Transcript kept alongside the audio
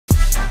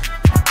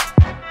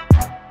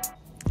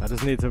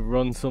just need to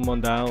run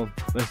someone down.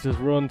 Let's just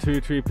run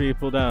 2-3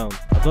 people down.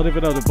 I don't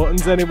even know the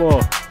buttons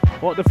anymore.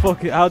 What the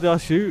fuck? How do I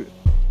shoot?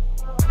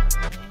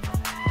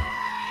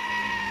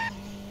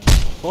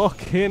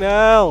 Fucking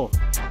hell.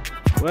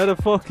 Where the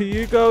fuck are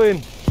you going?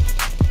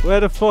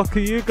 Where the fuck are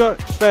you going?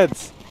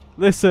 Feds,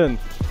 listen.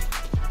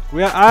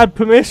 I had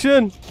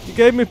permission. You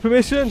gave me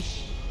permission?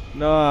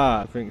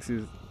 Nah, I think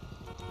she's...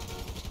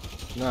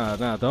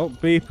 Nah,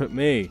 don't beep at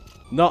me.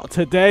 Not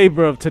today,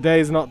 bruv.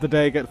 Today's not the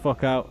day. Get the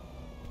fuck out.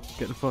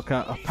 Get the fuck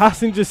out. A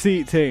passenger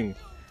seat thing.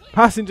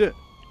 Passenger...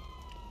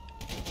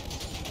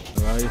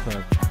 Where are you,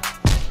 fam?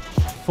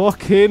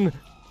 Fucking...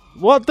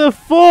 What the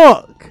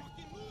fuck?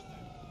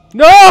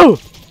 No!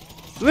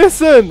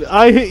 Listen,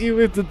 I hit you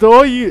with the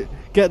door. You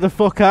get the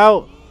fuck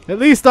out. At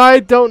least I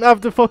don't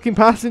have the fucking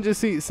passenger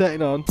seat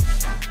setting on.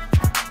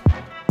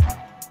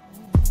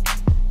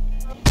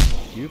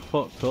 You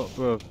fucked up,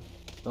 bro.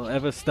 Don't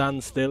ever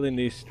stand still in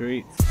these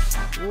streets.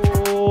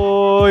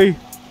 Oi!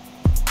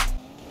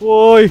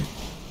 Oi!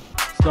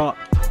 Stop.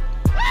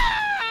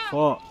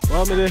 Fuck.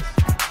 Run me this.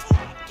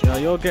 Yeah,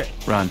 you'll get...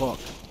 Run. Fuck.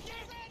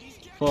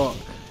 Fuck.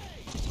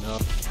 No.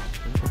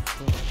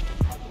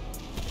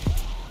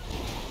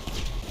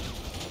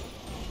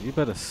 You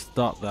better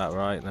stop that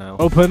right now.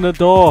 Open the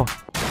door!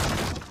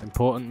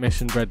 Important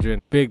mission,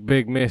 brethren.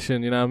 Big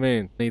mission, you know what I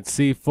mean? I need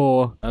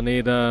C4. I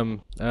need,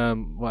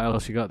 what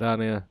else you got down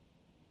here?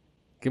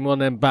 Give me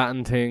one of them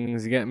baton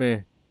things, you get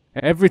me?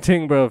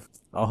 Everything, bro.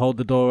 I'll hold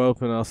the door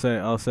open. I'll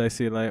say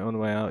see you later on the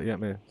way out, you get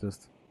me?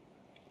 Just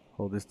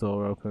hold this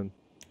door open.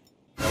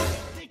 You know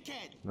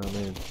what I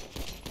mean?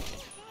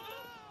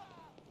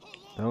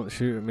 Don't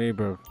shoot at me,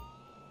 bro.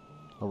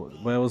 Oh,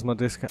 where was my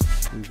discount?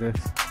 Who's this?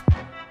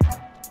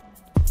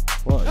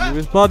 What? You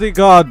his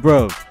bodyguard,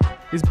 bro.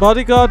 His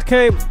bodyguard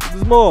came.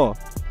 There's more.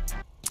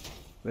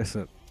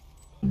 Listen.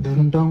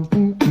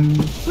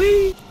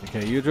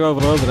 Okay, you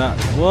drove over that.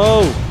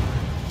 Whoa.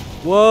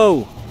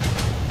 Whoa.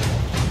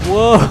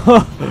 Whoa.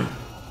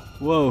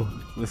 Whoa.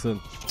 Listen.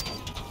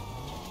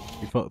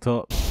 You fucked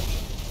up.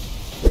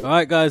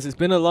 Alright, guys. It's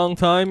been a long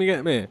time, you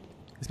get me?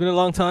 It's been a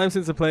long time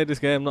since I played this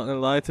game. I'm not going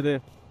to lie to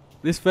you.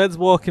 This Fed's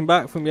walking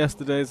back from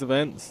yesterday's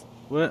events.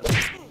 Where?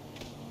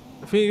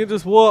 I think you can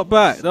just walk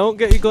back. Don't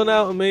get your gun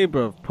out on me,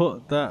 bro.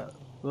 Put that.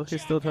 Look,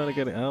 he's still trying to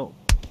get it out.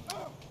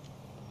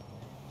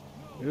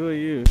 Who are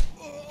you?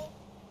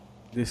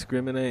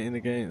 Discriminating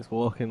against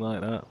walking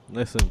like that.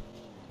 Listen.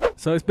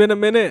 So it's been a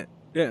minute.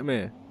 Get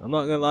me? I'm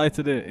not gonna lie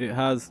to you. It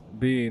has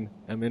been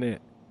a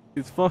minute.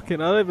 It's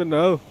fucking. I don't even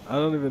know. I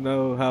don't even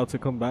know how to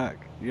come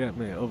back. You get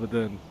me? Other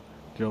than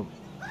jump.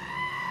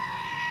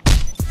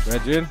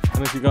 Regin,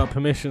 and if you got a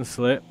permission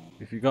slip,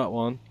 if you got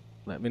one,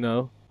 let me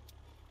know.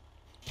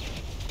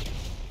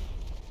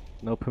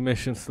 No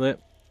permission slip,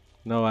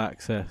 no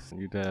access.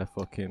 You dare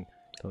fucking,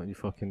 don't you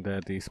fucking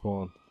dare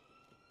despawn.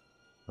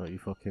 Don't you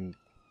fucking,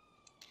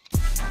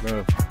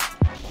 bro.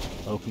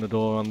 Open the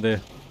door on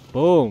there.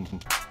 Boom.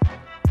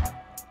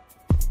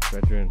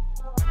 Brethren.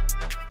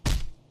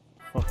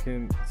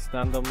 Fucking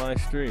stand on my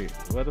street.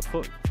 Where the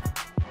fuck?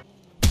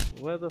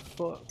 Where the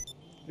fuck?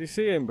 Do you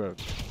see him, bro?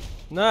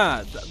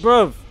 Nah,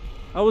 bruv.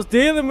 I was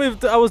dealing with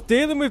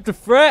the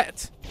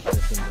threat.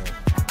 Listen, bro.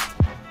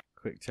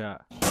 Quick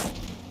chat.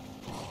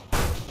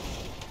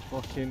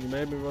 Fucking, you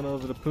made me run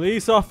over the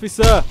police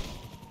officer.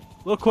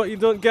 Look what you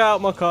done. Get out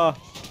of my car.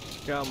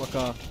 Get out of my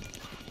car.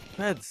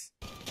 Feds.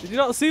 Did you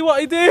not see what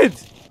he did?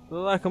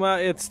 Look like I'm out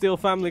here to steal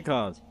family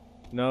cars.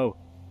 No.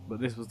 But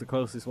this was the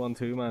closest one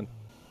too, man.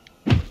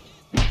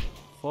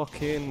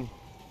 Fucking.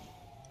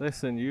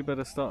 Listen, you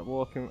better start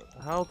walking.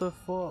 How the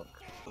fuck?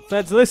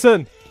 Feds,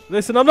 listen.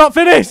 Listen, I'm not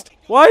finished.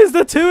 Why is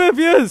there two of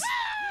yous?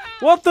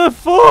 What the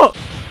fuck?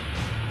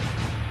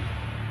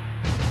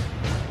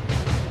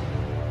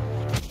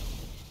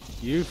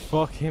 You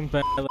fucking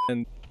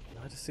bellend.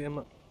 I just see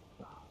him.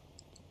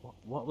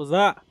 What was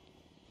that?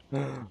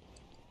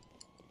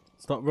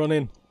 Stop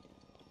running.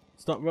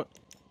 Stop run.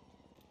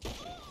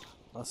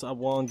 That's what I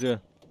warned you.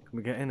 Can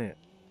we get in it?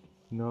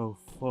 No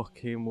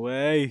fucking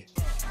way.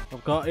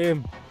 I've got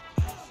him.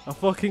 I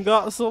fucking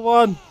got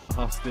someone. A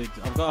hostage.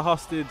 I've got a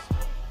hostage.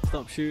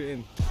 Stop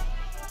shooting.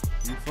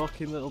 You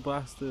fucking little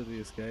bastard. He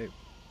escaped.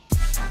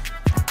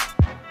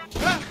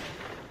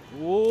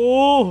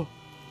 Whoa!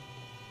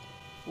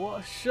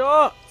 What a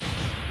shot!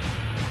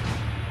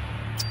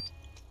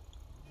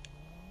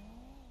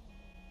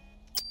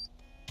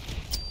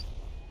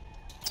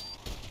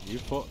 You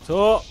fucked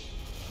up.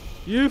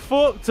 You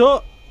fucked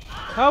up.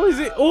 How is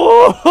it?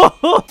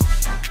 Oh!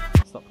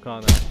 Stop the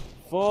car now.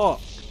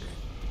 Fuck.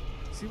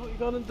 See what you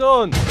gone and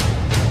done?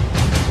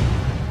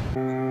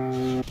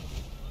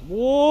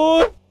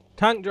 What?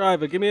 Tank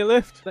driver, give me a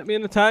lift. Let me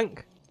in the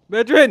tank.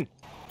 Bedrin!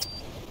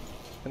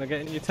 Can I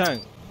get in your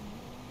tank?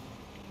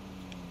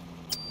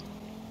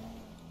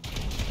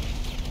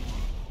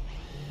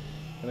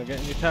 Can I get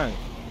in your tank?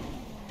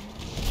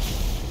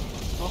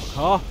 Fuck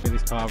off in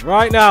this car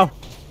right now!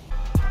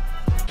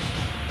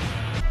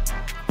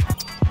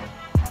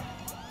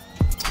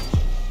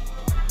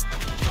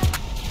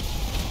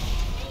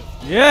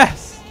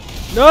 Yes!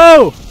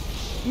 No!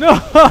 No!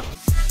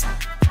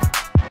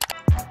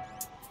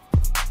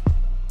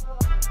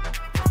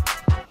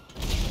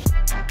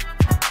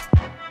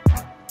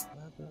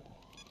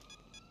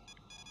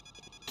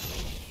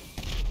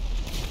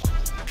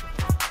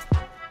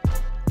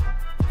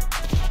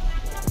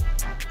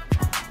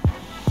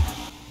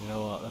 You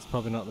know what? That's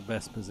probably not the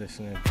best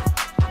positioning.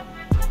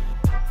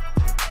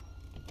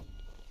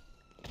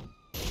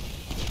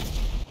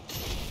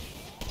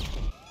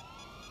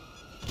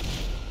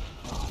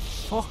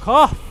 Fuck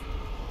off!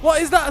 What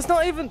is that? It's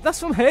not even. That's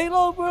from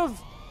Halo, bruv!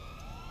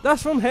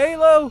 That's from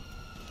Halo!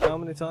 How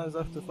many times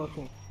after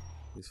fucking.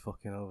 He's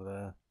fucking over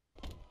there.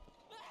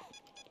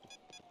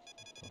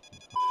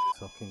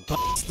 Fucking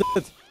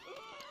bastard!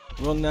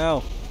 Run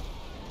now!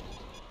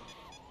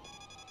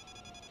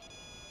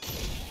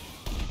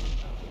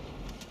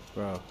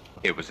 Bro.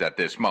 It was at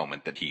this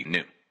moment that he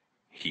knew.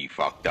 He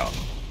fucked up.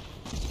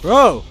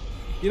 Bro!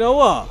 You know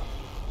what?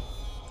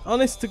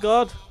 Honest to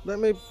God, let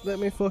me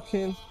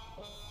fucking.